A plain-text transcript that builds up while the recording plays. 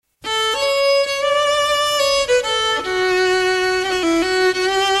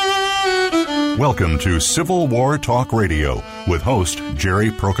Welcome to Civil War Talk Radio with host Jerry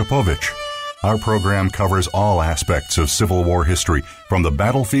Prokopovich. Our program covers all aspects of Civil War history, from the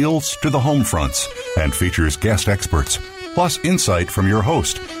battlefields to the home fronts, and features guest experts, plus insight from your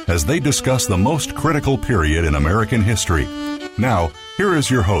host as they discuss the most critical period in American history. Now, here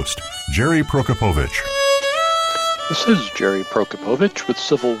is your host, Jerry Prokopovich. This is Jerry Prokopovich with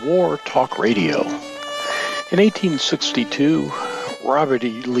Civil War Talk Radio. In 1862, Robert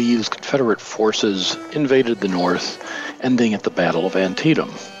E. Lee's Confederate forces invaded the North, ending at the Battle of Antietam.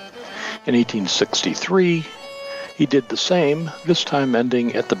 In 1863, he did the same, this time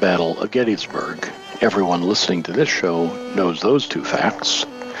ending at the Battle of Gettysburg. Everyone listening to this show knows those two facts.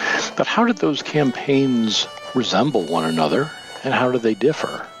 But how did those campaigns resemble one another, and how did they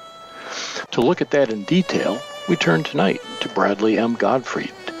differ? To look at that in detail, we turn tonight to Bradley M.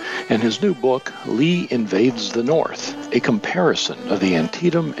 Gottfried and his new book, Lee Invades the North, a comparison of the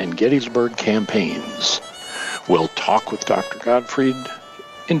Antietam and Gettysburg campaigns. We'll talk with Dr. Gottfried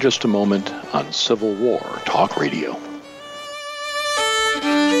in just a moment on Civil War Talk Radio.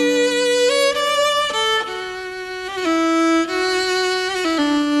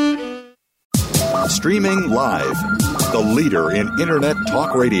 Streaming live, the leader in Internet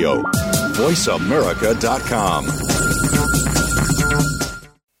talk radio, VoiceAmerica.com.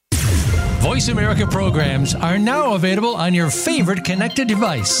 Voice America programs are now available on your favorite connected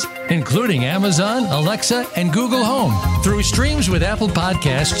device, including Amazon, Alexa, and Google Home. Through streams with Apple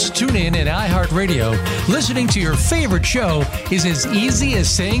Podcasts, TuneIn, and iHeartRadio, listening to your favorite show is as easy as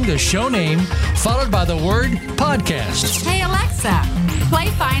saying the show name followed by the word podcast. Hey, Alexa, play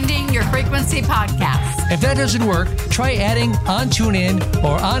Finding Your Frequency podcast. If that doesn't work, try adding on TuneIn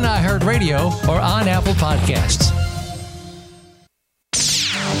or on iHeartRadio or on Apple Podcasts.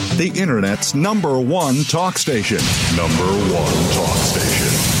 The Internet's number one talk station.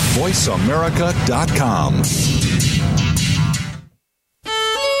 VoiceAmerica.com.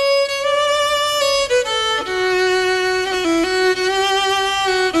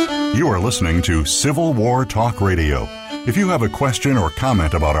 You are listening to Civil War Talk Radio. If you have a question or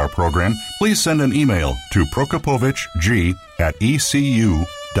comment about our program, please send an email to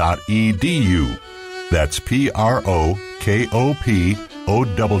prokopovich@ecu.edu. That's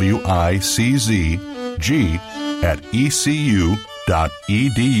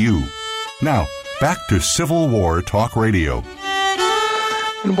PROKOPOWICZG@ecu.edu. Now, back to Civil War Talk Radio.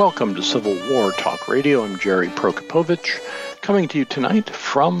 And welcome to Civil War Talk Radio. I'm Jerry Prokopovich, coming to you tonight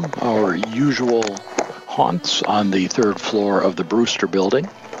from our usual haunts on the third floor of the Brewster Building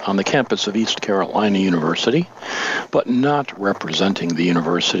on the campus of East Carolina University, but not representing the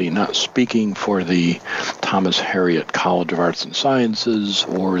university, not speaking for the Thomas Harriot College of Arts and Sciences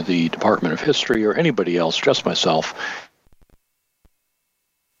or the Department of History or anybody else, just myself.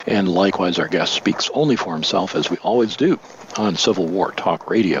 And likewise, our guest speaks only for himself, as we always do on Civil War Talk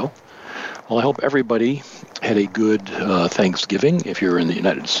Radio. Well, I hope everybody had a good Thanksgiving if you're in the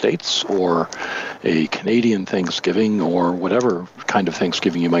United States, or a Canadian Thanksgiving, or whatever kind of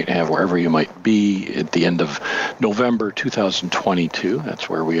Thanksgiving you might have wherever you might be at the end of November 2022. That's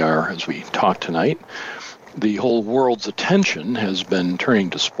where we are as we talk tonight. The whole world's attention has been turning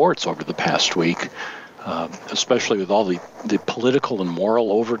to sports over the past week, especially with all the political and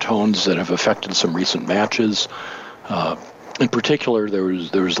moral overtones that have affected some recent matches. In particular, there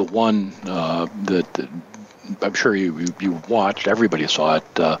was the one that I'm sure you watched. Everybody saw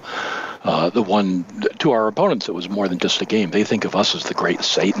it. The one to our opponents, it was more than just a game. They think of us as the great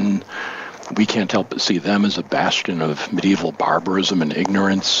Satan. We can't help but see them as a bastion of medieval barbarism and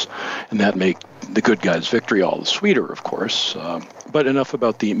ignorance, and that make the good guys' victory all the sweeter, of course. But enough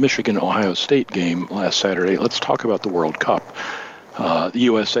about the Michigan-Ohio State game last Saturday. Let's talk about the World Cup. The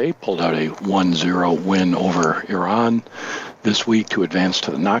USA pulled out a 1-0 win over Iran this week to advance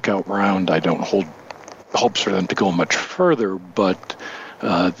to the knockout round. I don't hold hopes for them to go much further, but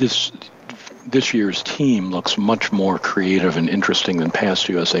this year's team looks much more creative and interesting than past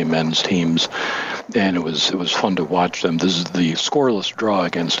USA men's teams, and it was fun to watch them. This is the scoreless draw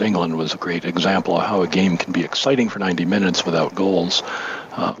against England was a great example of how a game can be exciting for 90 minutes without goals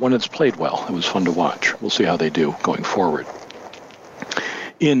when it's played well. It was fun to watch. We'll see how they do going forward.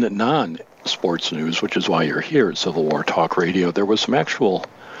 In non-sports news, which is why you're here at Civil War Talk Radio, there was some actual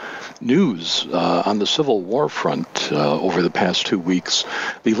news on the Civil War front over the past 2 weeks.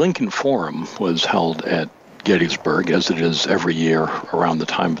 The Lincoln Forum was held at Gettysburg, as it is every year around the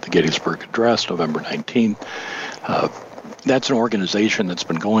time of the Gettysburg Address, November 19th. That's an organization that's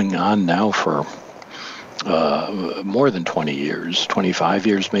been going on now for more than 20 years, 25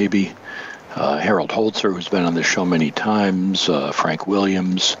 years maybe. Harold Holzer, who's been on this show many times, Frank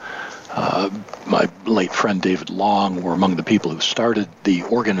Williams, my late friend David Long were among the people who started the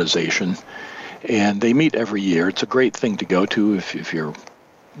organization, and they meet every year. It's a great thing to go to if you're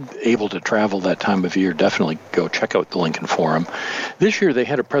able to travel that time of year. Definitely go check out the Lincoln Forum. This year they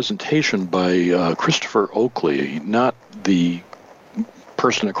had a presentation by Christopher Oakley, not the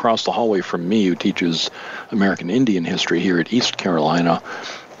person across the hallway from me who teaches American Indian history here at East Carolina,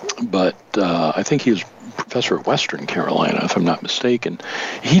 but I think he was professor at Western Carolina, if I'm not mistaken.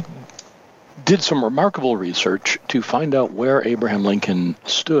 He did some remarkable research to find out where Abraham Lincoln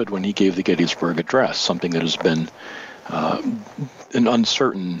stood when he gave the Gettysburg Address, something that has been an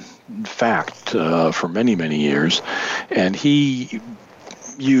uncertain fact for many, many years. And he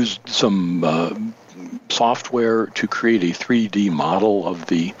used some software to create a 3D model of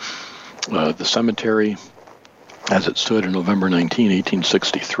the cemetery as it stood on November 19,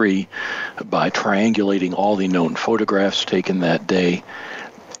 1863, by triangulating all the known photographs taken that day,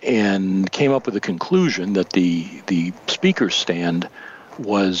 and came up with the conclusion that the speaker stand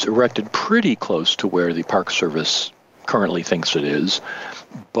was erected pretty close to where the Park Service currently thinks it is,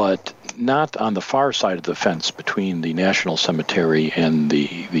 but not on the far side of the fence between the National Cemetery and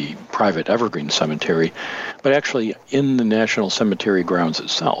the private Evergreen Cemetery, but actually in the National Cemetery grounds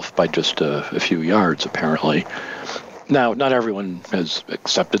itself by just a few yards, apparently. Now, not everyone has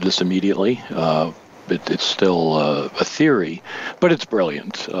accepted this immediately. It's still a theory, but it's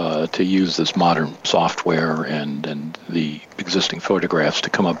brilliant to use this modern software and the existing photographs to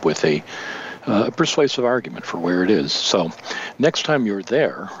come up with a persuasive argument for where it is. So next time you're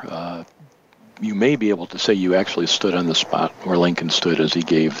there, you may be able to say you actually stood on the spot where Lincoln stood as he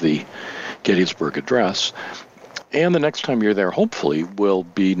gave the Gettysburg Address. And the next time you're there, hopefully, will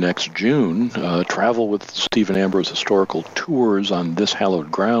be next June. Travel with Stephen Ambrose Historical Tours on This Hallowed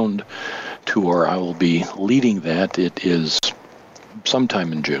Ground tour. I will be leading that. It is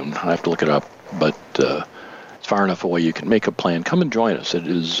sometime in June. I have to look it up, but it's far enough away you can make a plan. Come and join us. It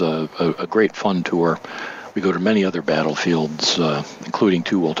is a great fun tour. We go to many other battlefields, including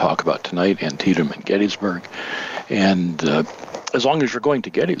two we'll talk about tonight, Antietam and Gettysburg. And as long as you're going to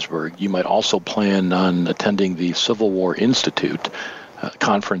Gettysburg, you might also plan on attending the Civil War Institute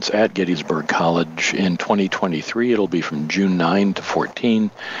conference at Gettysburg College in 2023. It'll be from June 9 to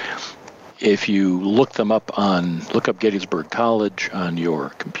 14. If you look up Gettysburg College on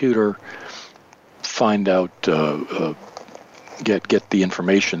your computer, find out, get the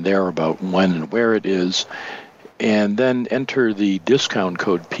information there about when and where it is, and then enter the discount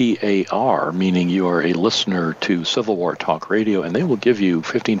code PAR, meaning you are a listener to Civil War Talk Radio, and they will give you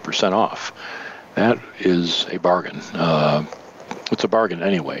 15% off. That is a bargain. It's a bargain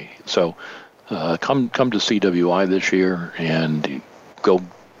anyway. So come to CWI this year and go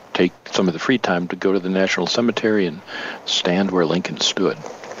take some of the free time to go to the National Cemetery and stand where Lincoln stood.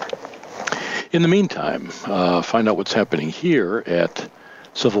 In the meantime, find out what's happening here at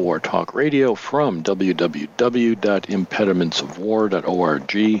Civil War Talk Radio from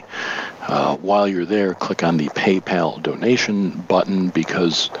www.impedimentsofwar.org. While you're there, click on the PayPal donation button,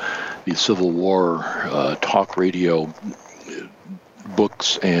 because the Civil War Talk Radio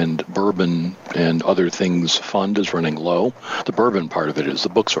books and bourbon and other things fund is running low. The bourbon part of it is the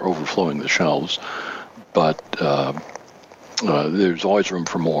books are overflowing the shelves, but there's always room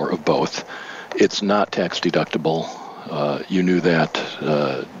for more of both. It's not tax deductible. You knew that.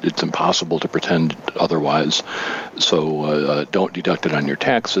 It's impossible to pretend otherwise. So don't deduct it on your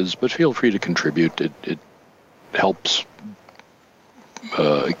taxes, but feel free to contribute. It helps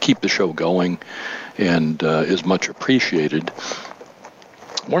keep the show going and is much appreciated.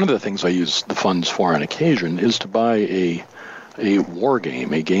 One of the things I use the funds for on occasion is to buy a war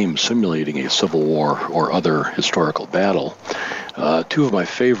game, a game simulating a civil war or other historical battle. Two of my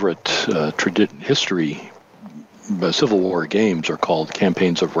favorite Civil War games are called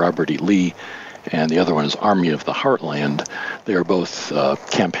Campaigns of Robert E. Lee, and the other one is Army of the Heartland. They are both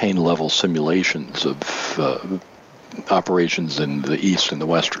campaign-level simulations of operations in the East and the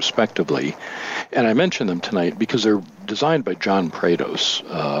West, respectively. And I mention them tonight because they're designed by John Prados,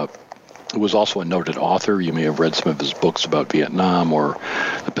 who was also a noted author. You may have read some of his books about Vietnam or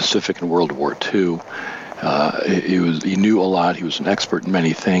the Pacific and World War II. He knew a lot. He was an expert in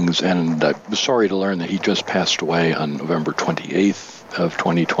many things, and I was sorry to learn that he just passed away on November 28th of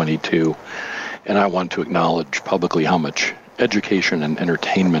 2022. And I want to acknowledge publicly how much education and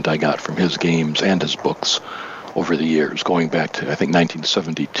entertainment I got from his games and his books over the years, going back to, I think,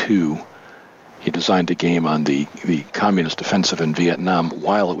 1972. He designed a game on the communist offensive in Vietnam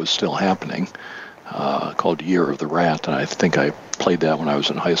while it was still happening, called Year of the Rat, and I think I played that when I was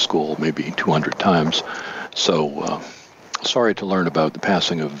in high school maybe 200 times. So sorry to learn about the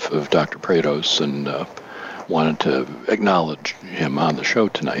passing of Dr. Prados, and wanted to acknowledge him on the show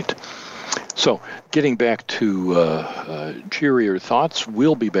tonight. So, getting back to cheerier thoughts,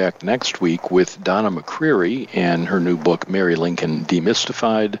 we'll be back next week with Donna McCreary and her new book, Mary Lincoln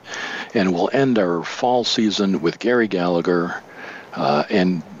Demystified, and we'll end our fall season with Gary Gallagher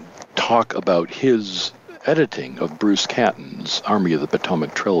and talk about his editing of Bruce Catton's Army of the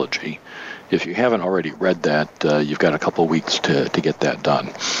Potomac trilogy. If you haven't already read that, you've got a couple weeks to get that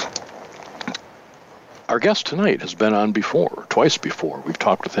done. Our guest tonight has been on twice before. We've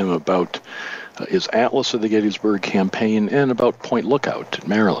talked with him about his Atlas of the Gettysburg campaign and about Point Lookout in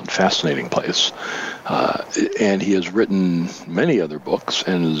Maryland, fascinating place. And he has written many other books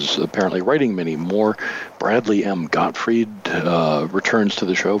and is apparently writing many more. Bradley M. Gottfried returns to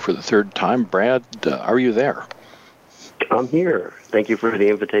the show for the third time. Brad, are you there? I'm here. Thank you for the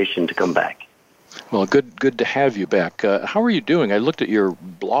invitation to come back. Well, good to have you back. How are you doing? I looked at your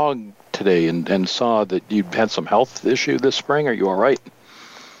blog today and saw that you had some health issue this spring. Are you all right?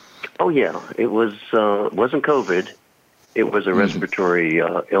 Oh, yeah. It wasn't COVID. It was a respiratory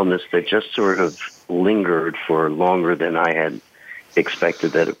illness that just sort of lingered for longer than I had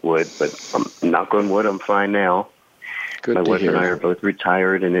expected that it would. But knock on wood, I'm fine now. Good My to wife hear. and I are both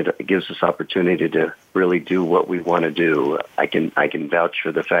retired, and it gives us opportunity to really do what we want to do. I can vouch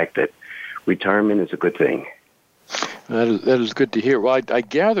for the fact that retirement is a good thing. That is good to hear. Well, I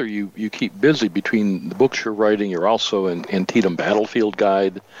gather you keep busy between the books you're writing. You're also an Antietam Battlefield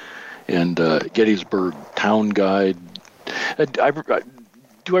Guide and Gettysburg Town Guide.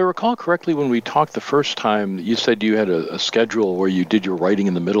 Do I recall correctly when we talked the first time, you said you had a schedule where you did your writing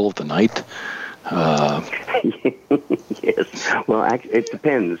in the middle of the night? Yes. Well, it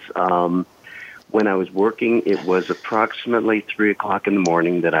depends. When I was working, it was approximately 3 o'clock in the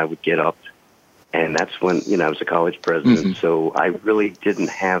morning that I would get up. And that's when, I was a college president, so I really didn't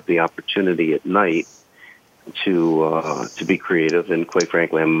have the opportunity at night to be creative. And quite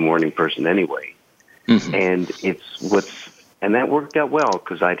frankly, I'm a morning person anyway. And and that worked out well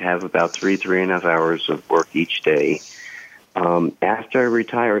because I'd have about 3.5 hours of work each day. After I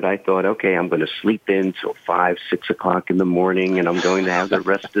retired, I thought, okay, I'm going to sleep in till 5, 6 o'clock in the morning, and I'm going to have the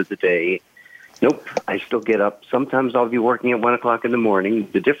rest of the day. Nope, I still get up. Sometimes I'll be working at 1 o'clock in the morning.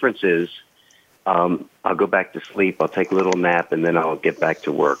 The difference is I'll go back to sleep, I'll take a little nap, and then I'll get back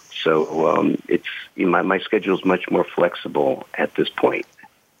to work. So my schedule is much more flexible at this point.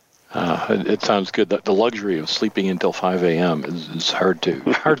 It sounds good. The luxury of sleeping until 5 a.m. is hard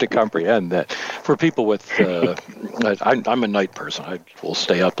to comprehend. That for people with, I'm a night person. I will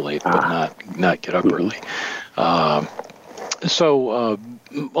stay up late, but not get up early. So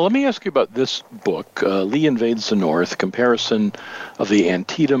let me ask you about this book, Lee Invades the North, Comparison of the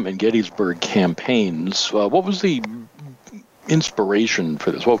Antietam and Gettysburg Campaigns. What was the inspiration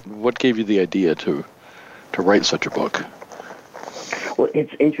for this? What gave you the idea to write such a book? Well,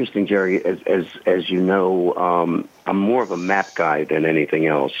 it's interesting, Jerry. As you know, I'm more of a map guy than anything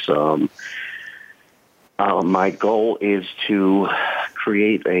else. My goal is to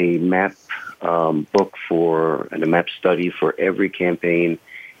create a map book and a map study for every campaign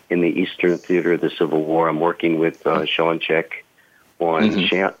in the Eastern Theater of the Civil War. I'm working with Sean Check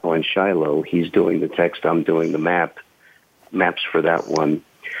on Shiloh. He's doing the text. I'm doing the maps for that one.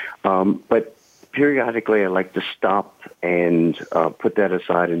 But periodically, I like to stop and put that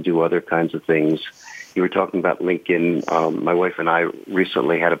aside and do other kinds of things. You were talking about Lincoln. My wife and I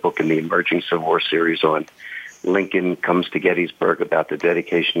recently had a book in the Emerging Civil War series on Lincoln Comes to Gettysburg, about the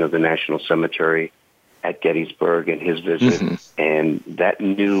dedication of the National Cemetery at Gettysburg and his visit. And that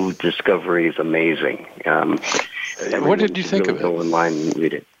new discovery is amazing. What did you think of it? Go online and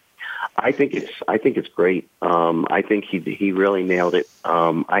read it. I think it's great. I think he really nailed it.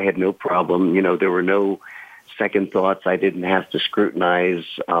 I had no problem. There were no second thoughts. I didn't have to scrutinize.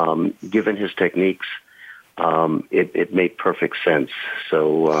 Given his techniques, it made perfect sense.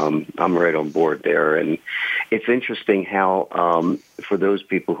 So I'm right on board there. And it's interesting how, for those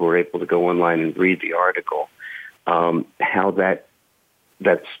people who are able to go online and read the article, how that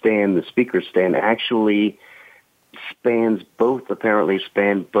stand, the speaker stand, actually apparently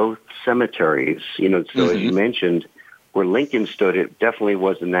span both cemeteries. So as you mentioned, where Lincoln stood, it definitely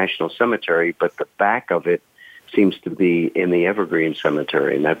was the National Cemetery, but the back of it seems to be in the Evergreen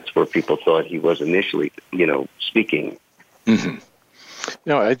Cemetery, and that's where people thought he was initially, speaking.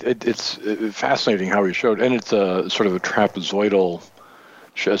 It's fascinating how he showed, and it's a sort of a trapezoidal,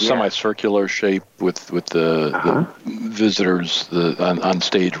 semicircular shape with the visitors on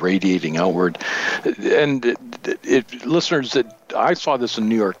stage radiating outward. And listeners, I saw this in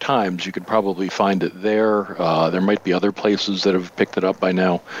New York Times. You could probably find it there. There might be other places that have picked it up by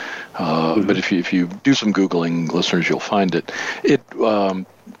now. But if you do some Googling, listeners, you'll find it. It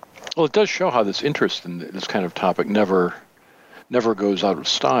does show how this interest in this kind of topic never goes out of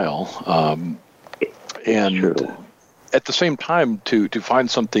style. And True. At the same time, to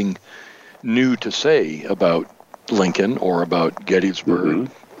find something new to say about Lincoln or about Gettysburg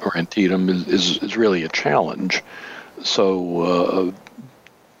or Antietam is really a challenge. So,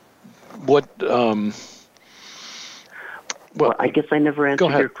 well, I guess I never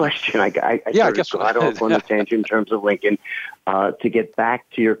answered your question. I guess got off on the tangent in terms of Lincoln. To get back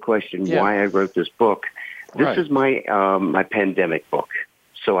to your question, why I wrote this book. This is my my pandemic book.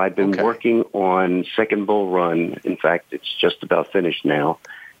 So I've been working on Second Bull Run. In fact, it's just about finished now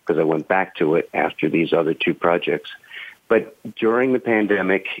because I went back to it after these other two projects. But during the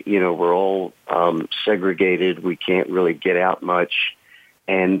pandemic, we're all segregated. We can't really get out much.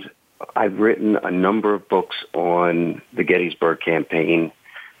 And I've written a number of books on the Gettysburg campaign,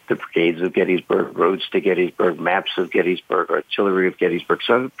 the Brigades of Gettysburg, Roads to Gettysburg, Maps of Gettysburg, Artillery of Gettysburg.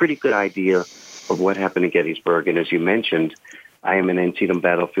 So I have a pretty good idea of what happened at Gettysburg. And as you mentioned, I am an Antietam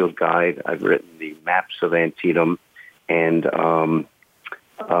battlefield guide. I've written the Maps of Antietam and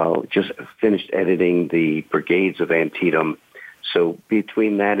just finished editing the Brigades of Antietam. So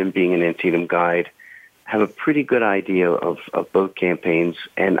between that and being an Antietam guide, I have a pretty good idea of both campaigns.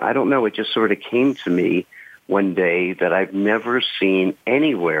 And I don't know, it just sort of came to me one day that I've never seen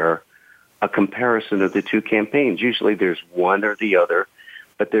anywhere a comparison of the two campaigns. Usually there's one or the other,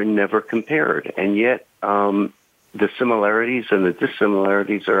 but they're never compared. And yet the similarities and the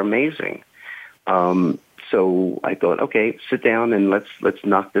dissimilarities are amazing. So I thought, okay, sit down and let's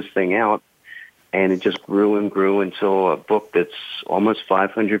knock this thing out. And it just grew and grew until a book that's almost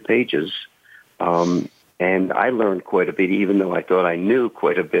 500 pages. And I learned quite a bit, even though I thought I knew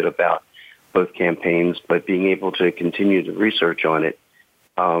quite a bit about both campaigns. But being able to continue to research on it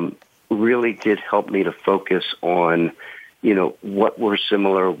really did help me to focus on, what were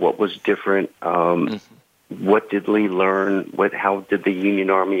similar, what was different, what did Lee learn, how did the Union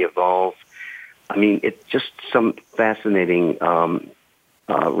Army evolve. I mean, it's just some fascinating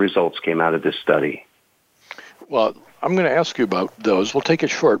results came out of this study. Well, I'm going to ask you about those. We'll take a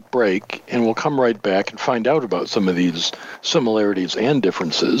short break, and we'll come right back and find out about some of these similarities and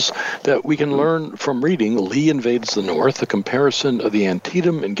differences that we can learn from reading Lee Invades the North, a comparison of the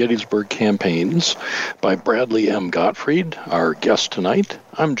Antietam and Gettysburg campaigns by Bradley M. Gottfried, our guest tonight.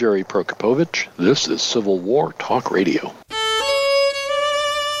 I'm Jerry Prokopowicz. This is Civil War Talk Radio.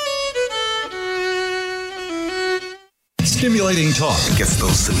 Stimulating talk gets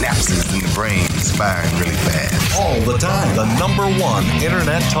those synapses in the brain firing really fast. All the time. The #1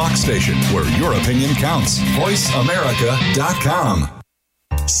 internet talk station where your opinion counts. VoiceAmerica.com.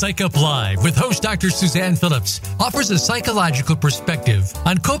 Psych Up Live with host Dr. Suzanne Phillips offers a psychological perspective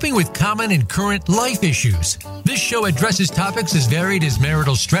on coping with common and current life issues. This show addresses topics as varied as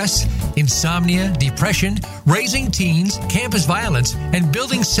marital stress, insomnia, depression, raising teens, campus violence, and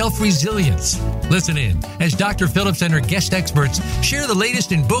building self-resilience. Listen in as Dr. Phillips and her guest experts share the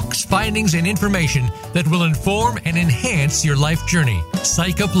latest in books, findings, and information that will inform and enhance your life journey.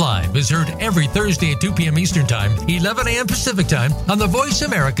 Psych Up Live is heard every Thursday at 2 p.m. Eastern Time, 11 a.m. Pacific Time on the Voice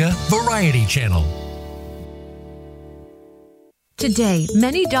America Variety Channel. Today,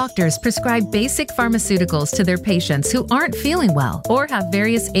 many doctors prescribe basic pharmaceuticals to their patients who aren't feeling well or have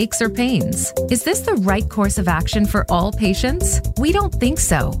various aches or pains. Is this the right course of action for all patients? We don't think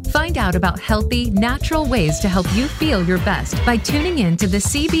so. Find out about healthy, natural ways to help you feel your best by tuning in to the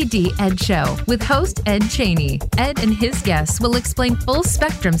CBD Ed Show with host Ed Cheney. Ed and his guests will explain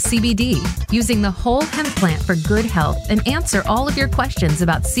full-spectrum CBD using the whole hemp plant for good health and answer all of your questions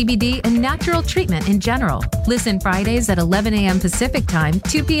about CBD and natural treatment in general. Listen Fridays at 11 a.m. Pacific Time,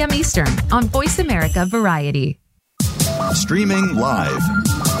 2 p.m. Eastern on Voice America Variety. Streaming live.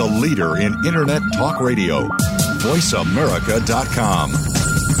 The leader in internet talk radio. VoiceAmerica.com.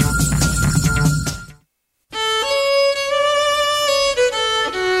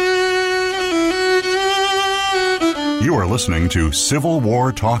 You are listening to Civil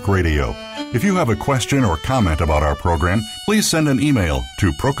War Talk Radio. If you have a question or comment about our program, please send an email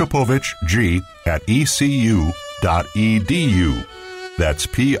to prokopowiczg@ecu.edu. That's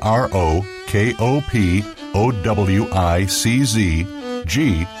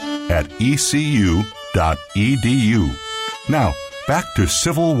PROKOPOWICZG@ecu.edu. Now, back to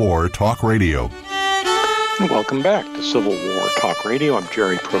Civil War Talk Radio. Welcome back to Civil War Talk Radio. I'm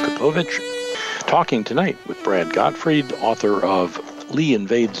Jerry Prokopowicz, talking tonight with Brad Gottfried, author of Lee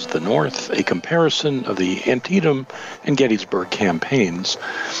Invades the North, a comparison of the Antietam and Gettysburg campaigns.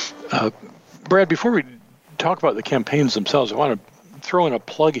 Brad, before we talk about the campaigns themselves, I want to throw in a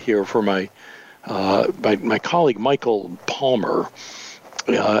plug here for my colleague Michael Palmer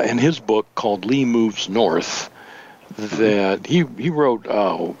and his book called Lee Moves North that he wrote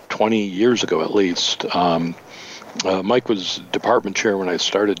 20 years ago at least. Mike was department chair when I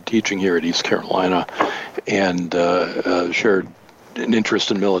started teaching here at East Carolina and shared an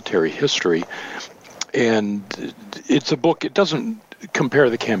interest in military history. And it's a book, it doesn't compare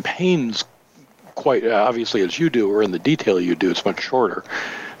the campaigns quite obviously as you do or in the detail you do. It's much shorter.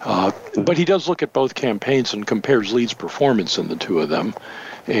 But he does look at both campaigns and compares Lee's performance in the two of them.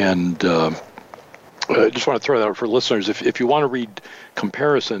 And I just want to throw that out for listeners. If you want to read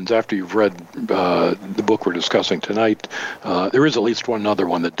comparisons after you've read the book we're discussing tonight, there is at least one other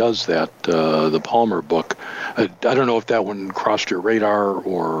one that does that, the Palmer book. I don't know if that one crossed your radar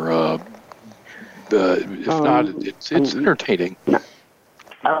or if not, it's entertaining.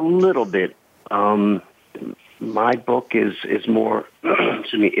 A little bit. My book is more.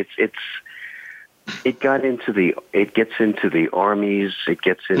 To me, it gets into the armies. It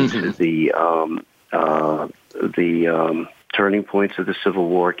gets into the turning points of the Civil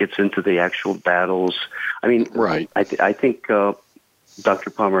War. It gets into the actual battles. I mean, right. I think Dr.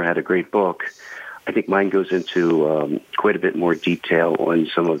 Palmer had a great book. I think mine goes into quite a bit more detail on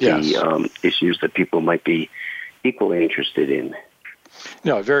some of the issues that people might be equally interested in.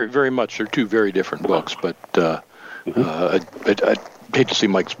 No, very, very much. They're two very different books, but I'd hate to see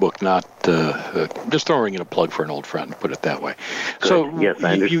Mike's book not just throwing in a plug for an old friend, put it that way. Good. So yes,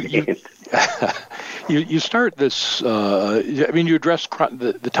 I understand. You start this. You address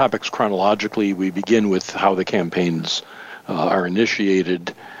the topics chronologically. We begin with how the campaigns are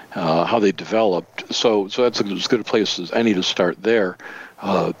initiated, how they developed. So that's as good a place as any to start there.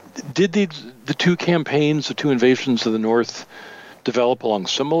 Did the two campaigns, the two invasions of the North, develop along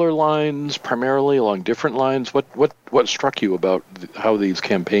similar lines, primarily along different lines? What struck you about how these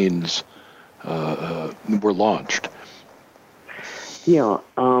campaigns were launched? Yeah,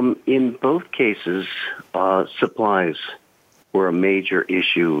 in both cases, supplies were a major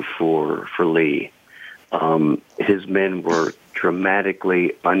issue for Lee. His men were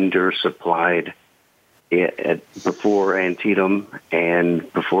dramatically undersupplied before Antietam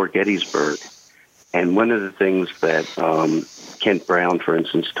and before Gettysburg. And one of the things that Kent Brown, for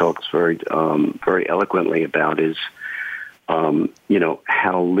instance, talks very eloquently about is,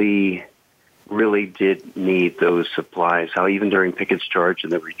 how Lee really did need those supplies, how even during Pickett's charge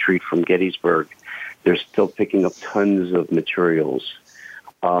and the retreat from Gettysburg, they're still picking up tons of materials.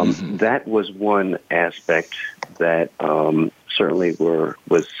 That was one aspect that certainly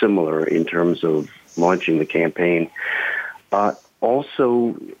was similar in terms of launching the campaign.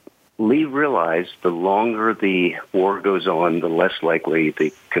 Also, Lee realized the longer the war goes on, the less likely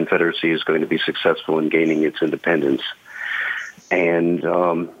the Confederacy is going to be successful in gaining its independence. And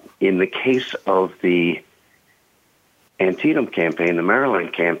in the case of the Antietam campaign, the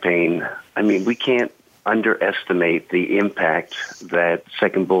Maryland campaign, we can't underestimate the impact that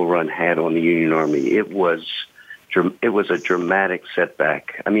Second Bull Run had on the Union Army. It was a dramatic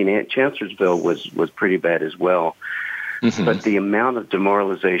setback. Chancellorsville was pretty bad as well. But the amount of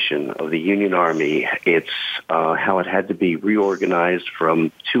demoralization of the Union Army, it's how it had to be reorganized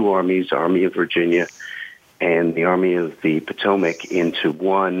from two armies, the Army of Virginia and the Army of the Potomac, into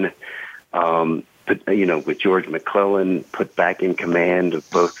one, with George McClellan put back in command of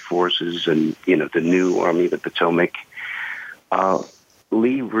both forces and, the new Army of the Potomac.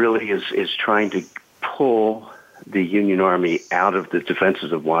 Lee really is trying to pull the Union Army out of the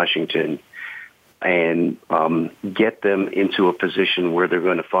defenses of Washington and get them into a position where they're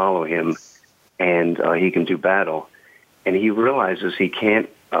going to follow him and he can do battle. And he realizes he can't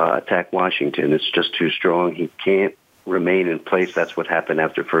attack Washington. It's just too strong. He can't remain in place. That's what happened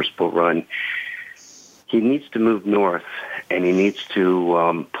after First Bull Run. He needs to move north, and he needs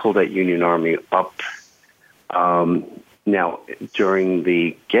to pull that Union Army up. Now, during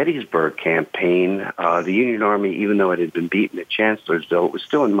the Gettysburg campaign, the Union Army, even though it had been beaten at Chancellorsville, it was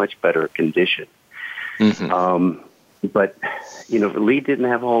still in much better condition. But, Lee didn't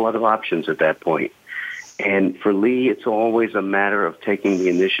have a whole lot of options at that point. And for Lee, it's always a matter of taking the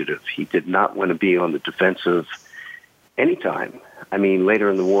initiative. He did not want to be on the defensive anytime. Later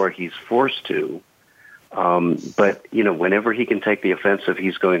in the war, he's forced to. But, whenever he can take the offensive,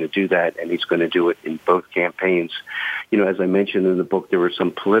 he's going to do that, and he's going to do it in both campaigns. As I mentioned in the book, there were some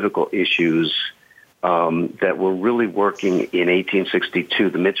political issues that were really working in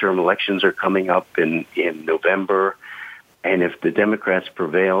 1862. The midterm elections are coming up in November. And if the Democrats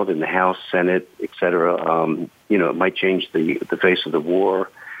prevailed in the House, Senate, et cetera, it might change the face of the war.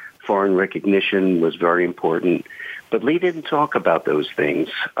 Foreign recognition was very important. But Lee didn't talk about those things.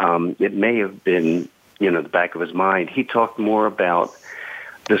 It may have been, the back of his mind. He talked more about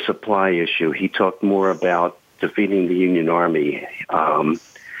the supply issue. He talked more about defeating the Union Army.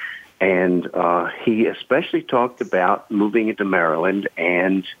 And he especially talked about moving into Maryland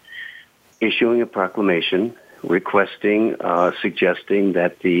and issuing a proclamation requesting, suggesting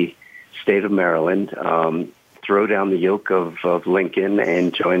that the state of Maryland throw down the yoke of Lincoln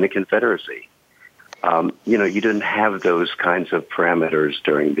and join the Confederacy. You didn't have those kinds of parameters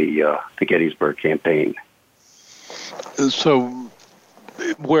during the Gettysburg campaign. So,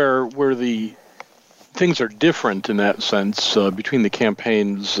 where the things are different in that sense between the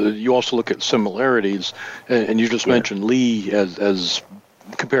campaigns, you also look at similarities, and you just mentioned Lee as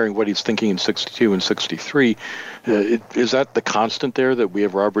comparing what he's thinking in 62 and 63. Is that the constant there, that we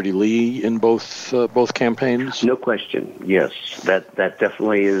have Robert E. Lee in both campaigns? No question. Yes, that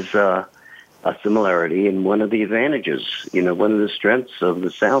definitely is a similarity, and one of the advantages, one of the strengths of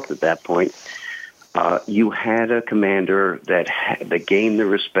the South at that point. You had a commander that gained the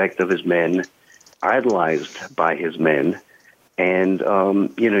respect of his men, idolized by his men, and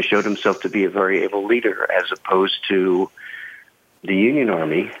showed himself to be a very able leader, as opposed to the Union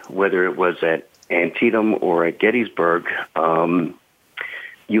Army, whether it was at Antietam or at Gettysburg.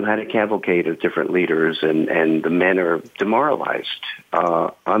 You had a cavalcade of different leaders, and the men are demoralized.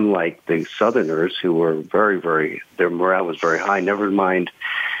 Unlike the Southerners, who were their morale was very high. Never mind,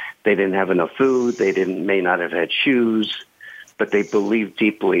 they didn't have enough food. They may not have had shoes, but they believed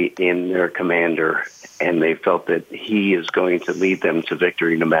deeply in their commander, and they felt that he is going to lead them to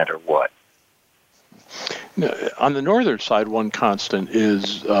victory no matter what. Now, on the northern side, one constant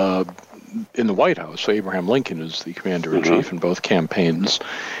is in the White House. So Abraham Lincoln is the commander-in-chief in both campaigns.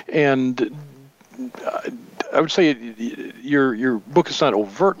 And I would say your book is not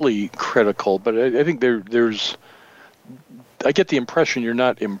overtly critical, but I think there's... I get the impression you're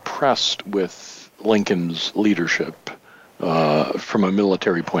not impressed with Lincoln's leadership from a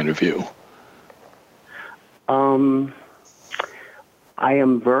military point of view. I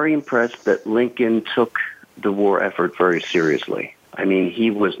am very impressed that Lincoln took the war effort very seriously. I mean, he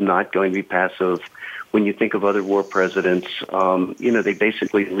was not going to be passive. When you think of other war presidents, they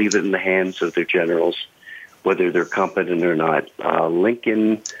basically leave it in the hands of their generals, whether they're competent or not.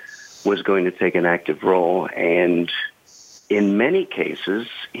 Lincoln was going to take an active role, and in many cases,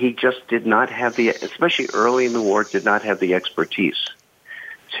 he just did not have especially early in the war, did not have the expertise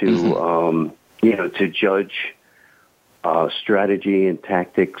to judge strategy and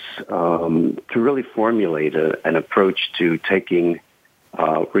tactics, to really formulate an approach to taking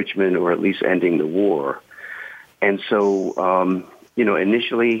Richmond, or at least ending the war. And so,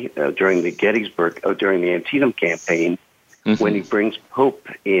 initially during the Antietam campaign, when he brings Pope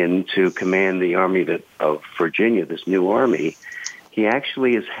in to command the army of Virginia, this new army, he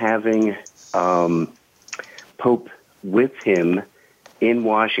actually is having Pope with him in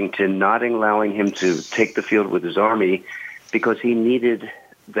Washington, not allowing him to take the field with his army, because he needed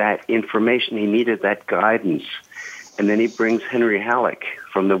that information, he needed that guidance. And then he brings Henry Halleck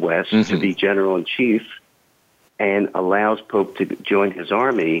from the West to be general-in-chief and allows Pope to join his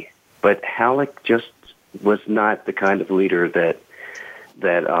army. But Halleck just was not the kind of leader that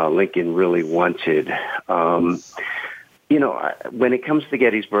Lincoln really wanted. When it comes to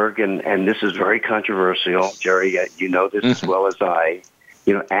Gettysburg, and this is very controversial, Jerry, you know this as well as I,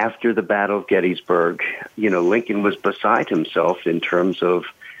 after the Battle of Gettysburg, Lincoln was beside himself in terms of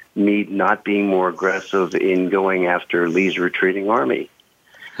Meade not being more aggressive in going after Lee's retreating army.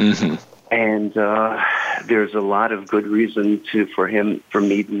 And there's a lot of good reason for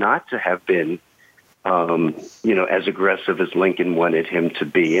Meade not to have been, as aggressive as Lincoln wanted him to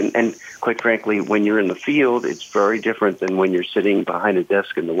be. And quite frankly, when you're in the field, it's very different than when you're sitting behind a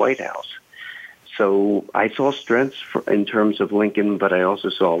desk in the White House. So I saw strengths in terms of Lincoln, but I also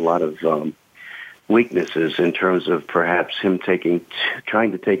saw a lot of weaknesses in terms of perhaps him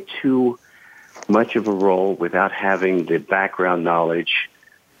trying to take too much of a role without having the background knowledge,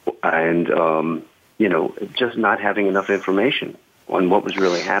 and just not having enough information on what was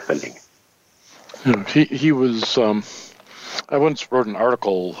really happening. He was. I once wrote an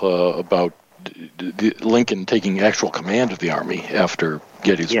article about Lincoln taking actual command of the army after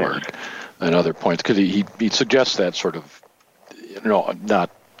Gettysburg. Yes. And other points, because he suggests that sort of,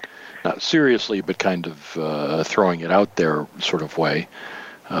 not seriously, but kind of throwing it out there sort of way.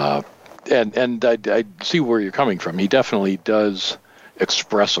 And I see where you're coming from. He definitely does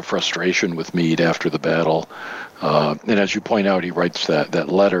express a frustration with Meade after the battle, And as you point out, he writes that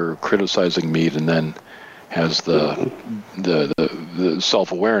letter criticizing Meade, and then has the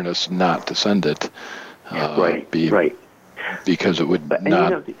self-awareness not to send it. Right. Because it would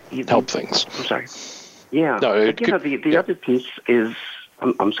not help things. I'm sorry. Yeah. No, the other piece is,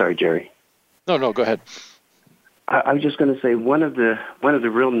 I'm sorry, Jerry. No, go ahead. I was just going to say one of the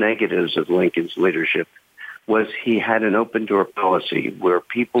real negatives of Lincoln's leadership was he had an open door policy where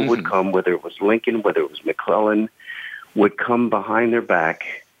people would come, whether it was Lincoln, whether it was McClellan, would come behind their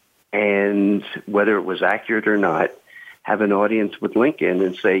back, and whether it was accurate or not, have an audience with Lincoln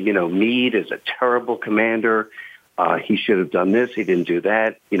and say, Meade is a terrible commander. He should have done this. He didn't do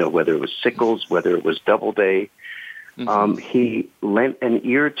that. Whether it was Sickles, whether it was Doubleday, he lent an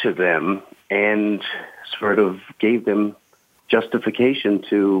ear to them and sort of gave them justification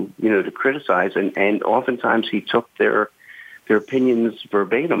to criticize, and oftentimes he took their opinions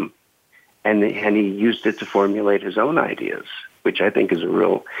verbatim, and he used it to formulate his own ideas, which I think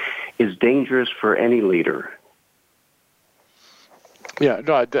is dangerous for any leader. Yeah,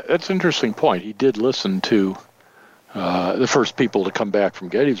 no, that's an interesting point. He did listen to the first people to come back from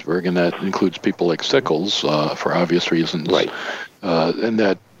Gettysburg, and that includes people like Sickles for obvious reasons, right? And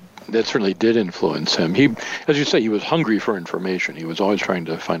that certainly did influence him. He, as you say, he was hungry for information. He was always trying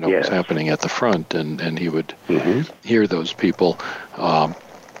to find out what was happening at the front, and he would hear those people.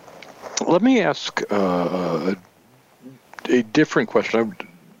 Let me ask a different question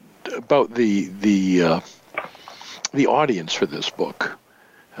about the audience for this book.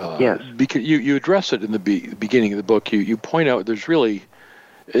 Yes, because you address it in the beginning of the book. You point out there's really.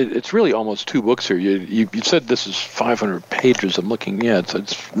 It's really almost two books here. You said this is 500 pages. I'm looking. Yeah,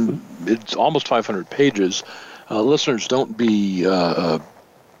 it's almost 500 pages. Listeners, don't be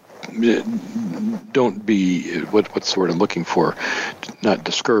what's the word I'm looking for? Not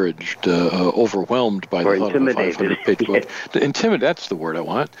discouraged, overwhelmed by the thought of a 500-page book. That's the word I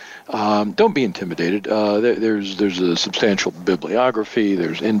want. Don't be intimidated. There's a substantial bibliography.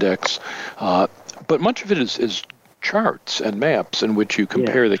 There's index, but much of it is charts and maps in which you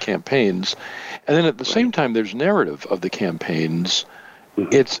compare the campaigns, and then at the same time there's narrative of the campaigns.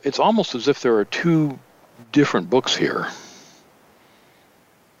 It's almost as if there are two different books here.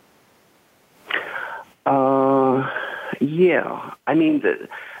 Yeah. I mean,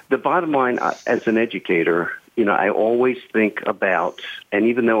 the bottom line, as an educator, I always think about, and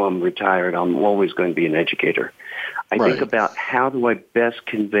even though I'm retired, I'm always going to be an educator. I think about how do I best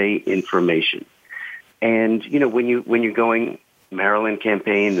convey information. And, when you're going Maryland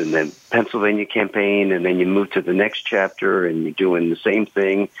campaign and then Pennsylvania campaign, and then you move to the next chapter and you're doing the same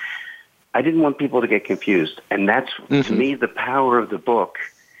thing, I didn't want people to get confused. And that's, to me, the power of the book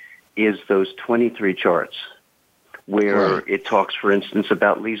is those 23 charts where it talks, for instance,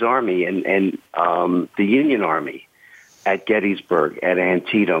 about Lee's Army and the Union Army at Gettysburg, at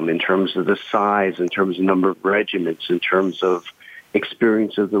Antietam, in terms of the size, in terms of number of regiments, in terms of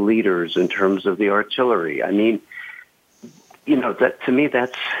experience of the leaders, in terms of the artillery. I mean, that to me,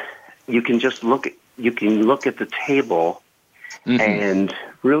 that's, you can look at the table and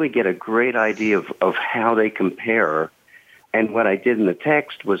really get a great idea of how they compare. And what I did in the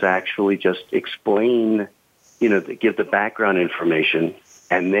text was actually just explain, give the background information,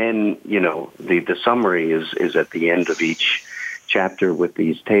 and then, the summary is at the end of each chapter with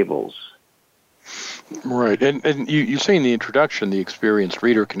these tables. Right, and you say in the introduction, the experienced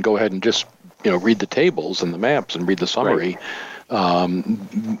reader can go ahead and just read the tables and the maps and read the summary.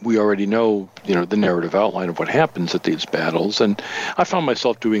 We already know the narrative outline of what happens at these battles, and I found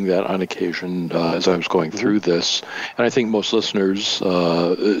myself doing that on occasion as I was going through this. And I think most listeners,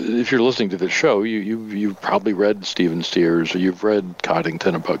 if you're listening to this show, you've probably read Stephen Steers or you've read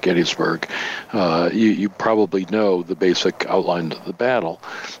Coddington about Gettysburg. You probably know the basic outlines of the battle,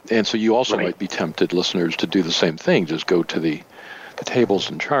 and so you also might be tempted, listeners, to do the same thing. Just go to the tables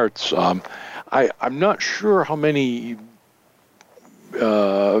and charts. I'm not sure how many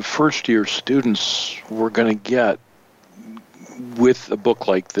first-year students we're going to get with a book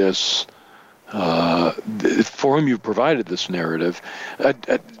like this, for whom you've provided this narrative. I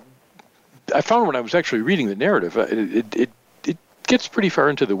found when I was actually reading the narrative, it gets pretty far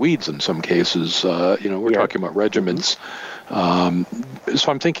into the weeds in some cases. We're talking about regiments. So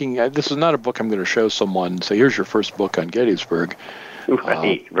I'm thinking, this is not a book I'm going to show someone and say, here's your first book on Gettysburg.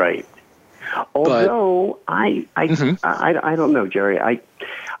 Right. Although I don't know, Jerry.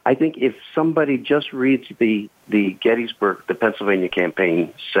 I think if somebody just reads the Gettysburg, the Pennsylvania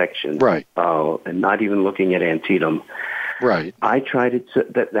campaign section, and not even looking at Antietam, I tried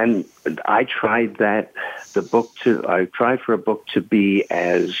for a book to be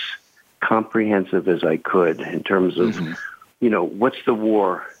as comprehensive as I could in terms of, what's the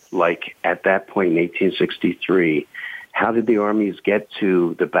war like at that point in 1863? How did the armies get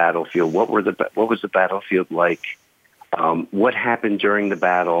to the battlefield? What was the battlefield like? What happened during the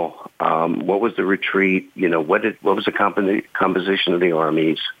battle? What was the retreat? What was the composition of the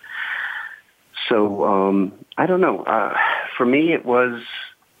armies? So I don't know. For me, it was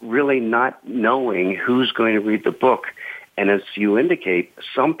really not knowing who's going to read the book. And as you indicate,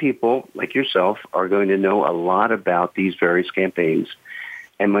 some people, like yourself, are going to know a lot about these various campaigns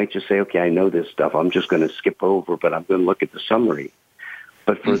and might just say, okay, I know this stuff. I'm just going to skip over, but I'm going to look at the summary.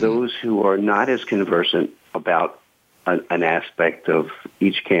 But for those who are not as conversant about an aspect of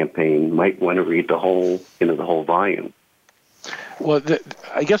each campaign, might want to read the whole volume. Well,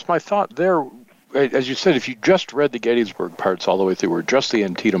 I guess my thought there, as you said, if you just read the Gettysburg parts all the way through, or just the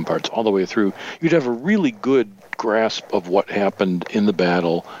Antietam parts all the way through, you'd have a really good grasp of what happened in the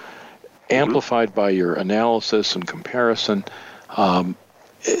battle, amplified by your analysis and comparison. There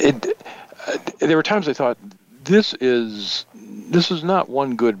were times I thought, this is not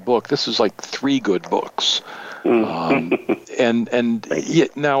one good book. This is like 3 good books. And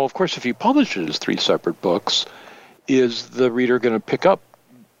yet now, of course, if you publish it as 3 separate books, is the reader going to pick up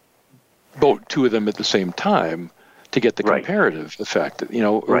both 2 of them at the same time to get the comparative effect?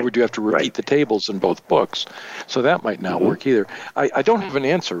 Or would you have to repeat the tables in both books? So that might not work either. I don't have an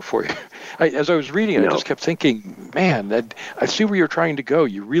answer for you. As I was reading it, I just kept thinking, man, I see where you're trying to go.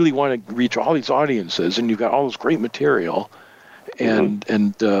 You really want to reach all these audiences, and you've got all this great material. And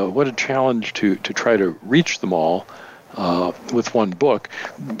what a challenge to try to reach them all with one book.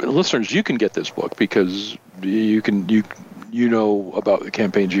 Listeners, you can get this book because you know about the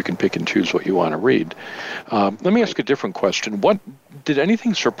campaigns. You can pick and choose what you want to read. Let me ask a different question. What did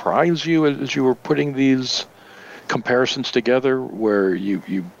anything surprise you as you were putting these comparisons together, where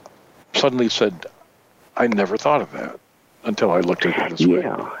you suddenly said, "I never thought of that until I looked at it this way"?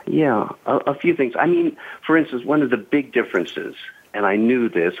 Yeah. A few things. I mean, for instance, one of the big differences, and I knew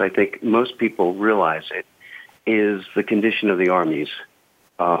this, I think most people realize it, is the condition of the armies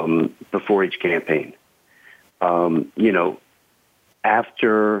before each campaign.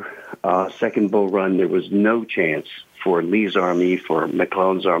 After Second Bull Run, there was no chance for Lee's army, for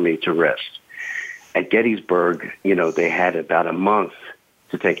McClellan's army to rest. At Gettysburg, they had about a month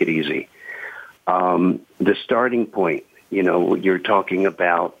to take it easy. The starting point, you're talking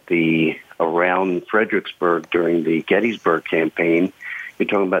about around Fredericksburg during the Gettysburg campaign. You're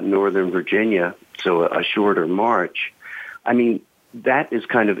talking about Northern Virginia, so a shorter march. I mean, that is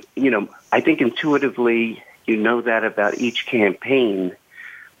kind of, I think intuitively you know that about each campaign,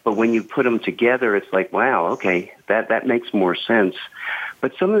 but when you put them together, it's like, wow, okay, that makes more sense.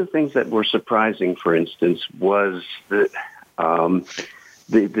 But some of the things that were surprising, for instance, was the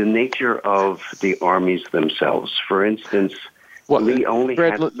nature of the armies themselves. For instance, Lee only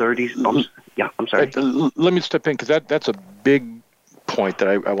had 30... I'm sorry. Let me step in, because that's a big point that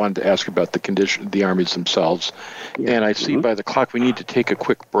I wanted to ask about the condition of the armies themselves. Yeah. And I see by the clock we need to take a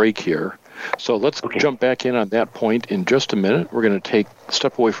quick break here. So let's jump back in on that point in just a minute. We're going to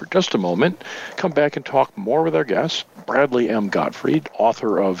step away for just a moment, come back and talk more with our guest, Bradley M. Gottfried,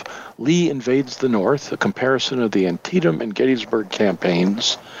 author of Lee Invades the North, a comparison of the Antietam and Gettysburg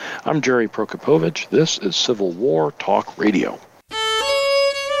campaigns. I'm Jerry Prokopovich. This is Civil War Talk Radio.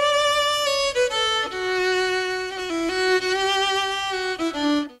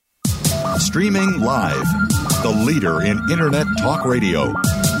 Streaming live, the leader in Internet Talk Radio,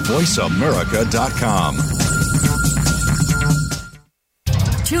 VoiceAmerica.com.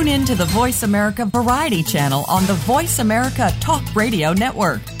 Tune in to the Voice America Variety channel on the Voice America Talk Radio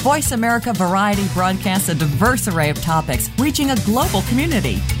Network. Voice America Variety broadcasts a diverse array of topics, reaching a global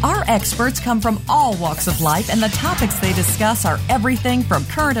community. Our experts come from all walks of life, and the topics they discuss are everything from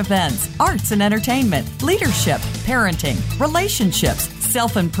current events, arts and entertainment, leadership, parenting, relationships,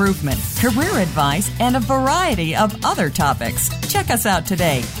 self-improvement, career advice, and a variety of other topics. Check us out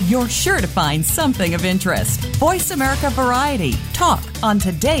today. You're sure to find something of interest. Voice America Variety. Talk on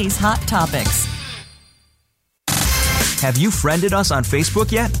today's hot topics. Have you friended us on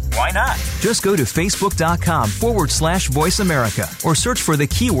Facebook yet? Why not? Just go to facebook.com/Voice America or search for the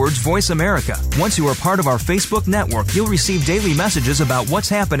keywords Voice America. Once you are part of our Facebook network, you'll receive daily messages about what's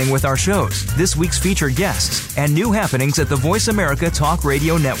happening with our shows, this week's featured guests, and new happenings at the Voice America Talk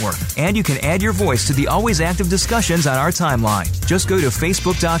Radio Network. And you can add your voice to the always active discussions on our timeline. Just go to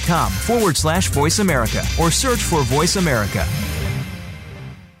facebook.com/Voice America or search for Voice America.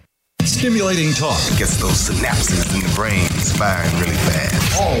 Stimulating talk gets those synapses in the brain firing really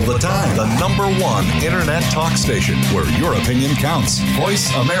fast. All the time. The #1 Internet talk station where your opinion counts.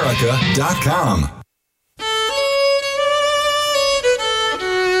 VoiceAmerica.com.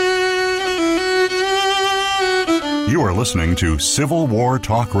 You are listening to Civil War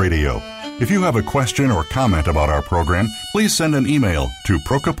Talk Radio. If you have a question or comment about our program, please send an email to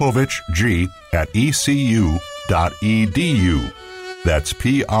prokopovic@ecu.edu. That's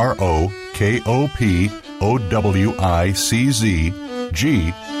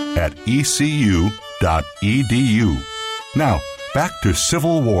PROKOPOWICZ@ecu.edu. Now, back to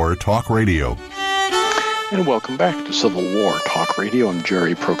Civil War Talk Radio. And welcome back to Civil War Talk Radio. I'm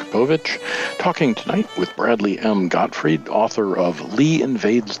Jerry Prokopowicz, talking tonight with Bradley M. Gottfried, author of Lee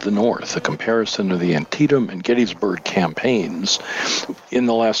Invades the North, a comparison of the Antietam and Gettysburg campaigns. In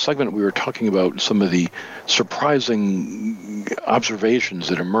the last segment, we were talking about some of the surprising observations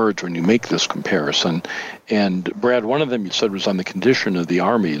that emerge when you make this comparison. And Brad, one of them you said was on the condition of the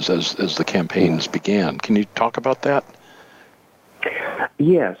armies as the campaigns began. Can you talk about that?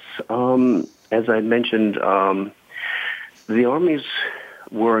 Yes. As I mentioned, the armies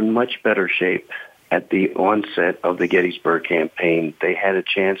were in much better shape at the onset of the Gettysburg campaign. They had a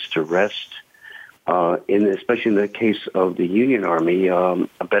chance to rest, especially in the case of the Union Army, a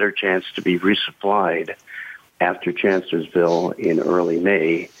better chance to be resupplied after Chancellorsville in early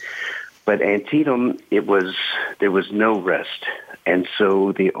May. But Antietam, there was no rest. And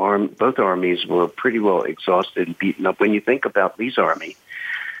so both armies were pretty well exhausted and beaten up. When you think about Lee's army,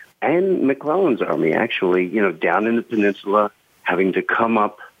 and McClellan's army, actually, down in the peninsula, having to come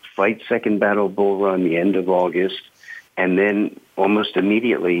up, fight Second Battle of Bull Run the end of August, and then almost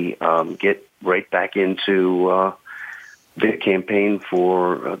immediately get right back into the campaign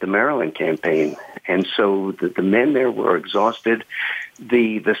for the Maryland campaign. And so the men there were exhausted.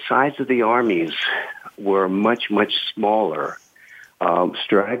 The size of the armies were much, much smaller.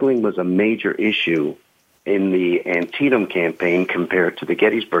 Straggling was a major issue in the Antietam campaign compared to the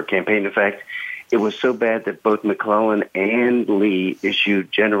Gettysburg campaign. In fact, it was so bad that both McClellan and Lee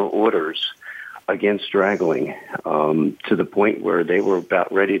issued general orders against straggling, to the point where they were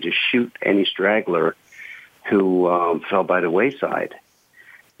about ready to shoot any straggler who fell by the wayside.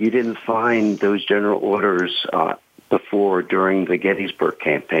 You didn't find those general orders before during the Gettysburg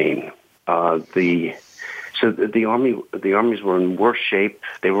campaign. The armies were in worse shape.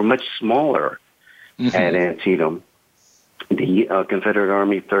 They were much smaller. Mm-hmm. At Antietam, the Confederate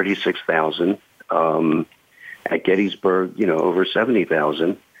Army, 36,000. At Gettysburg, over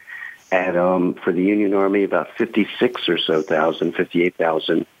 70,000. For the Union Army, about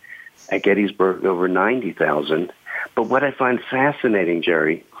 58,000. At Gettysburg, over 90,000. But what I find fascinating,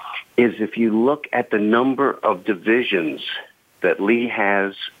 Jerry, is if you look at the number of divisions that Lee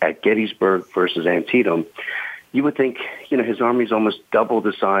has at Gettysburg versus Antietam, you would think, his army's almost double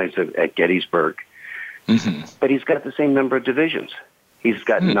the size at Gettysburg. Mm-hmm. But he's got the same number of divisions. He's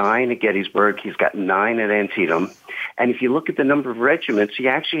got 9 at Gettysburg. He's got 9 at Antietam. And if you look at the number of regiments, he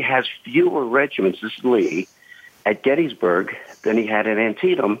actually has fewer regiments, this is Lee, at Gettysburg than he had at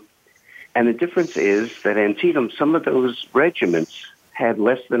Antietam. And the difference is that Antietam, some of those regiments had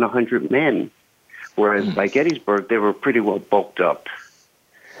less than 100 men, whereas by Gettysburg, they were pretty well bulked up.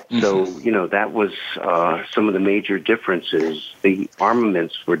 So, that was some of the major differences. The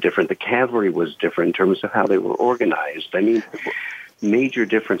armaments were different. The cavalry was different in terms of how they were organized. I mean, major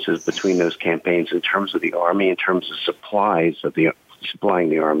differences between those campaigns in terms of the army, in terms of supplying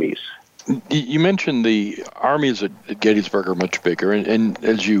the armies. You mentioned the armies at Gettysburg are much bigger, and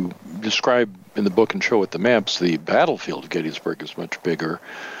as you describe in the book and show with the maps, the battlefield of Gettysburg is much bigger.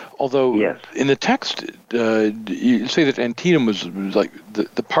 Although yes. In the text, you say that Antietam was like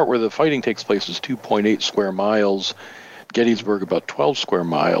the part where the fighting takes place is 2.8 square miles, Gettysburg about 12 square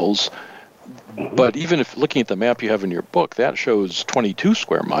miles. Mm-hmm. But even if looking at the map you have in your book, that shows 22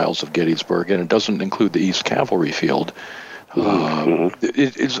 square miles of Gettysburg, and it doesn't include the East Cavalry Field. Was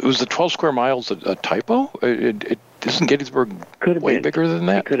the 12 square miles a typo? Isn't Gettysburg way bigger than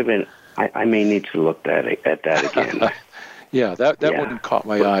that? It could have been. I may need to look at that again. Yeah, that one caught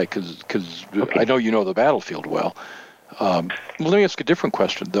my eye because I know you know the battlefield well. Well, let me ask a different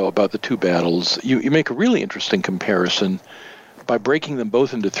question, though, about the two battles. You make a really interesting comparison by breaking them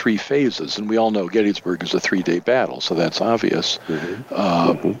both into 3 phases, and we all know Gettysburg is a 3-day battle, so that's obvious.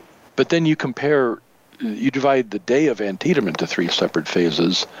 Mm-hmm. But then you divide the day of Antietam into 3 separate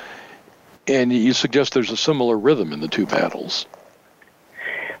phases, and you suggest there's a similar rhythm in the 2 battles.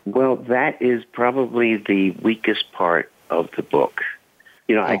 Well, that is probably the weakest part of the book.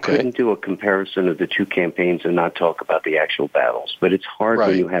 I couldn't do a comparison of the 2 campaigns and not talk about the actual battles, but it's hard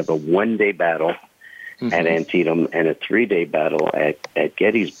when you have a 1-day battle at Antietam and a 3-day battle at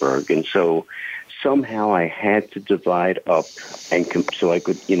Gettysburg. And so somehow I had to divide up and so I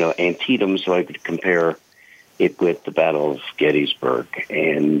could, Antietam, so I could compare it with the Battle of Gettysburg.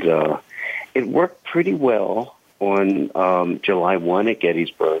 And it worked pretty well on July 1 at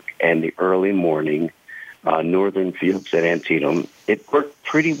Gettysburg and the early morning northern fields at Antietam. It worked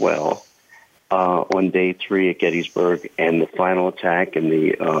pretty well on day 3 at Gettysburg, and the final attack and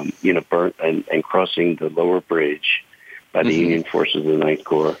the burnt and crossing the lower bridge by the Union forces of the Ninth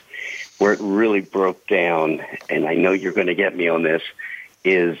Corps, where it really broke down. And I know you're going to get me on this.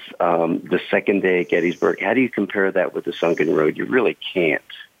 Is the second day at Gettysburg? How do you compare that with the Sunken Road? You really can't.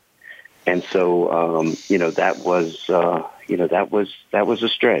 And so that was a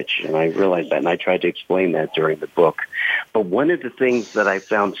stretch, and I realized that, and I tried to explain that during the book. But one of the things that I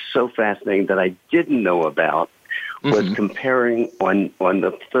found so fascinating that I didn't know about was comparing on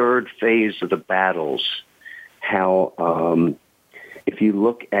the third phase of the battles, how if you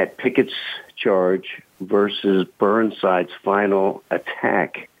look at Pickett's charge versus Burnside's final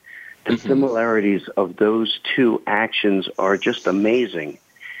attack, the similarities of those two actions are just amazing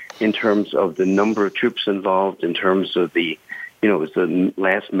in terms of the number of troops involved, in terms of it was the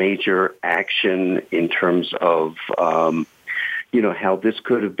last major action, in terms of, how this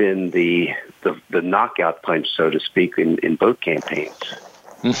could have been the knockout punch, so to speak, in both campaigns.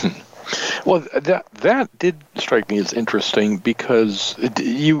 Well, that did strike me as interesting, because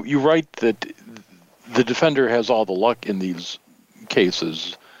you write that the defender has all the luck in these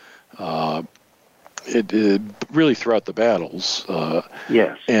cases. It really throughout the battles.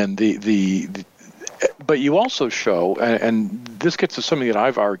 Yes. And but you also show, and this gets to something that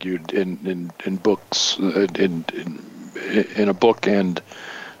I've argued in books, in a book and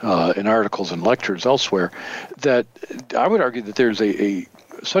in articles and lectures elsewhere, that I would argue that there's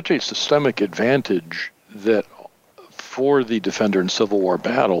such a systemic advantage that for the defender in Civil War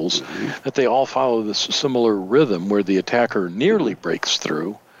battles, that they all follow this similar rhythm where the attacker nearly breaks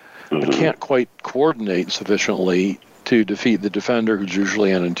through, but can't quite coordinate sufficiently to defeat the defender, who's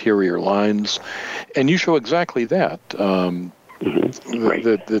usually on interior lines. And you show exactly that.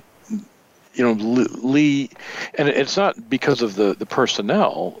 That Lee, and it's not because of the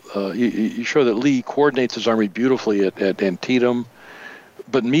personnel. You show that Lee coordinates his army beautifully at Antietam,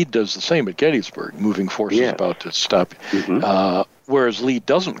 but Meade does the same at Gettysburg, moving forces about to stop. Whereas Lee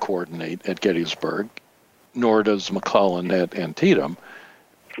doesn't coordinate at Gettysburg, nor does McClellan at Antietam.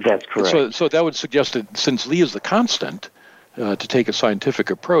 That's correct. So that would suggest that since Lee is the constant, to take a scientific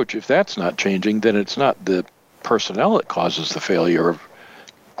approach, if that's not changing, then it's not the personnel that causes the failure of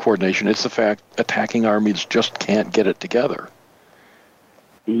coordination. It's the fact attacking armies just can't get it together.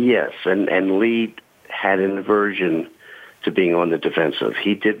 Yes, and Lee had an aversion to being on the defensive.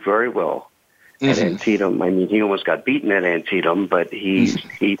 He did very well at Antietam. I mean, he almost got beaten at Antietam, but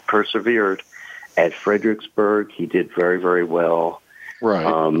he persevered. At Fredericksburg, he did very, very well. Right.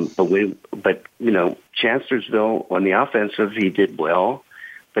 But Chancellorsville on the offensive, he did well.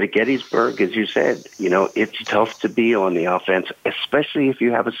 But at Gettysburg, as you said, it's tough to be on the offense, especially if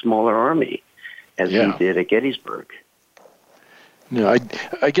you have a smaller army, as he did at Gettysburg. I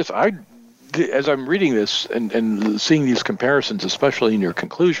guess as I'm reading this and seeing these comparisons, especially in your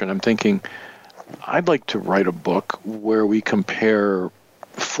conclusion, I'm thinking I'd like to write a book where we compare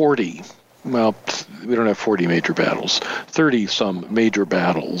 40. Well, we don't have 40 major battles, 30-some major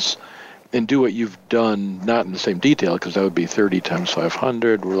battles, and do what you've done, not in the same detail, because that would be 30 times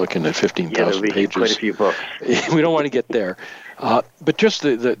 500. We're looking at 15,000 pages. Quite a few books. We don't want to get there. But just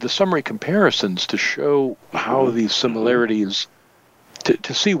the summary comparisons to show how these similarities,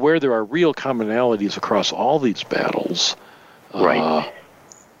 to see where there are real commonalities across all these battles. Right.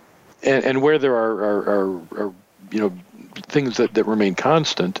 And where there are things that remain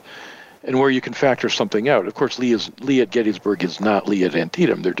constant, and where you can factor something out. Of course, Lee at Gettysburg is not Lee at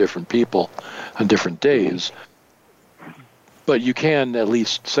Antietam. They're different people on different days. But you can at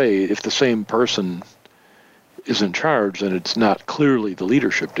least say if the same person is in charge, then it's not clearly the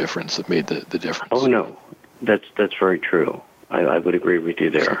leadership difference that made the difference. Oh, no. That's very true. I would agree with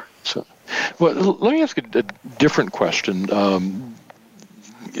you there. Well, let me ask a different question.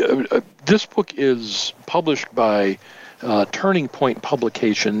 This book is published by Turning Point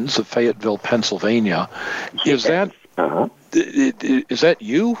Publications of Fayetteville, Pennsylvania. Is that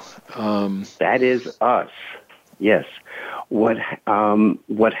you? That is us. Yes. What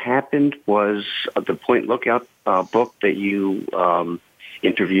happened was the Point Lookout book that you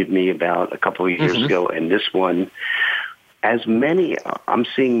interviewed me about a couple of years ago, and this one, I'm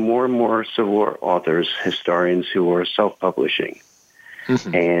seeing more and more Civil War authors, historians who are self-publishing.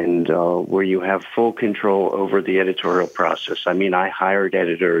 and where you have full control over the editorial process. I mean, I hired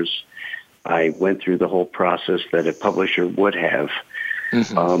editors. I went through the whole process that a publisher would have.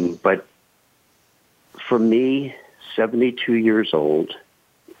 But for me, 72 years old,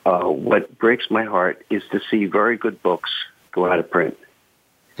 what breaks my heart is to see very good books go out of print.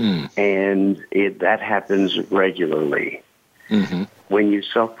 And that happens regularly. When you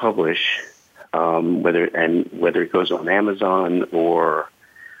self-publish, whether it goes on Amazon or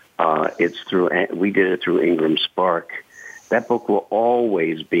it's through, we did it through Ingram Spark, that book will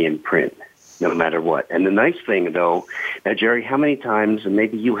always be in print, no matter what. And the nice thing, though, now, Jerry, how many times, and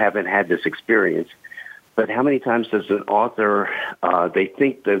maybe you haven't had this experience, but how many times does an author, they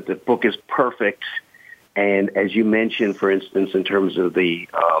think that the book is perfect, and as you mentioned, for instance, in terms of the,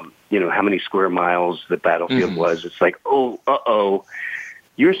 how many square miles the battlefield was, it's like,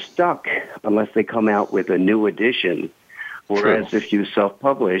 you're stuck unless they come out with a new edition. Whereas if you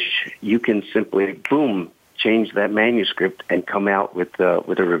self-publish, you can simply, boom, change that manuscript and come out with a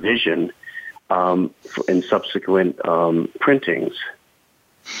revision in subsequent printings.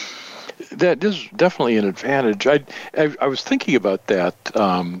 That is definitely an advantage. I was thinking about that,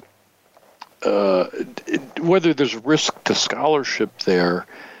 whether there's risk to scholarship there.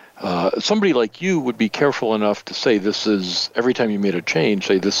 Somebody like you would be careful enough to say this is, every time you made a change,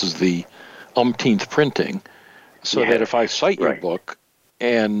 say this is the umpteenth printing, so that if I cite your book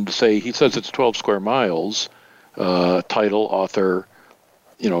and say he says it's 12 square miles, title, author,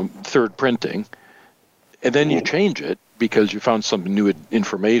 third printing, and then you change it because you found some new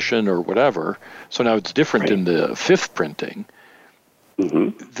information or whatever, so now it's different in the fifth printing,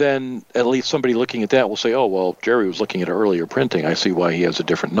 then at least somebody looking at that will say, oh, well, Jerry was looking at an earlier printing. I see why he has a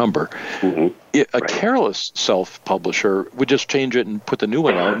different number. A careless self-publisher would just change it and put the new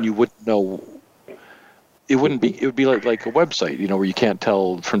one out, and you wouldn't know. It would be like a website, where you can't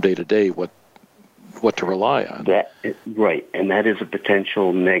tell from day to day what to rely on. And that is a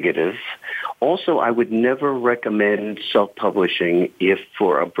potential negative. Also, I would never recommend self-publishing if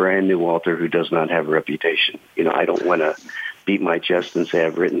for a brand new author who does not have a reputation. I don't want to beat my chest and say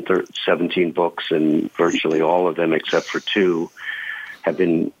I've written 17 books, and virtually all of them except for 2 have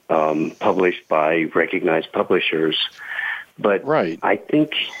been published by recognized publishers. But I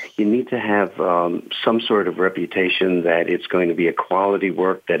think you need to have some sort of reputation that it's going to be a quality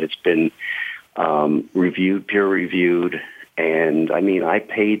work, that it's been peer-reviewed. And, I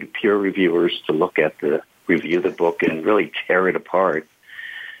paid peer reviewers to review the book and really tear it apart.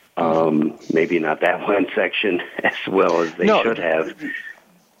 Maybe not that one section as well as they should have.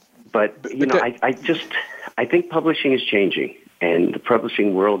 But, I think publishing is changing, and the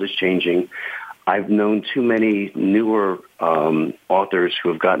publishing world is changing. I've known too many newer authors who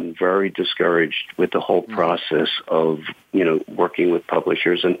have gotten very discouraged with the whole process of, working with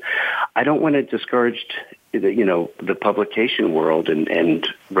publishers. And I don't want to discourage the publication world and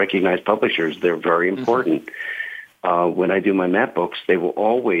recognized publishers. They're very important. When I do my map books, they will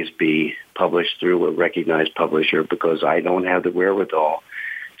always be published through a recognized publisher because I don't have the wherewithal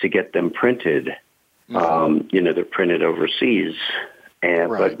to get them printed. They're printed overseas.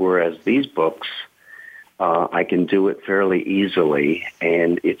 But whereas these books, I can do it fairly easily.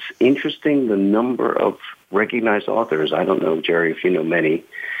 And it's interesting the number of recognized authors. I don't know, Jerry, if you know many,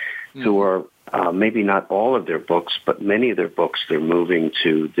 who are maybe not all of their books, but many of their books, they're moving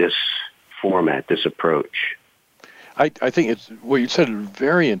to this format, this approach. I think it's what you said is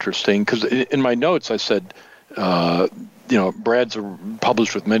very interesting, because in my notes I said, Brad's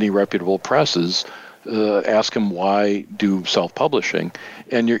published with many reputable presses. Ask him why do self-publishing,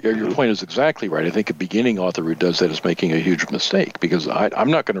 and your point is exactly right. I think a beginning author who does that is making a huge mistake, because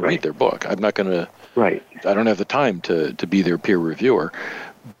I'm not going to read their book. I'm not going to. I don't have the time to be their peer reviewer.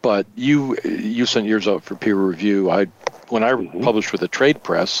 But you sent yours out for peer review. When I published with a trade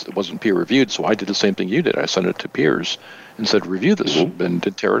press, it wasn't peer reviewed, so I did the same thing you did. I sent it to peers and said, review this and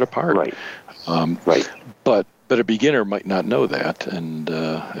to tear it apart. But a beginner might not know that and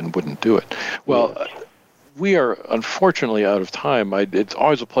wouldn't do it. Well, we are unfortunately out of time. It's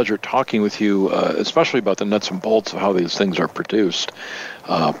always a pleasure talking with you, especially about the nuts and bolts of how these things are produced.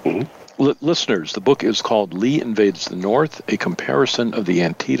 Listeners, the book is called Lee Invades the North, a comparison of the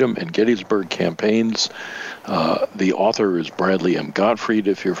Antietam and Gettysburg campaigns. The author is Bradley M. Gottfried.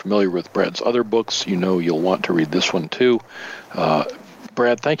 If you're familiar with Brad's other books, you'll want to read this one too.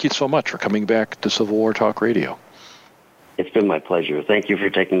 Brad, thank you so much for coming back to Civil War Talk Radio. It's been my pleasure. Thank you for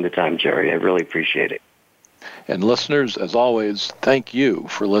taking the time, Jerry. I really appreciate it. And listeners, as always, thank you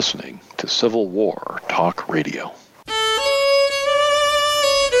for listening to Civil War Talk Radio.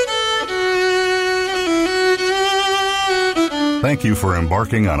 Thank you for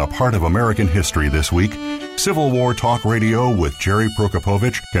embarking on a part of American history this week. Civil War Talk Radio with Jerry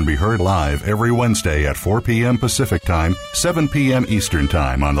Prokopovich can be heard live every Wednesday at 4 p.m. Pacific Time, 7 p.m. Eastern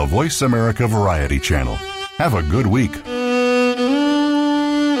Time on the Voice America Variety Channel. Have a good week.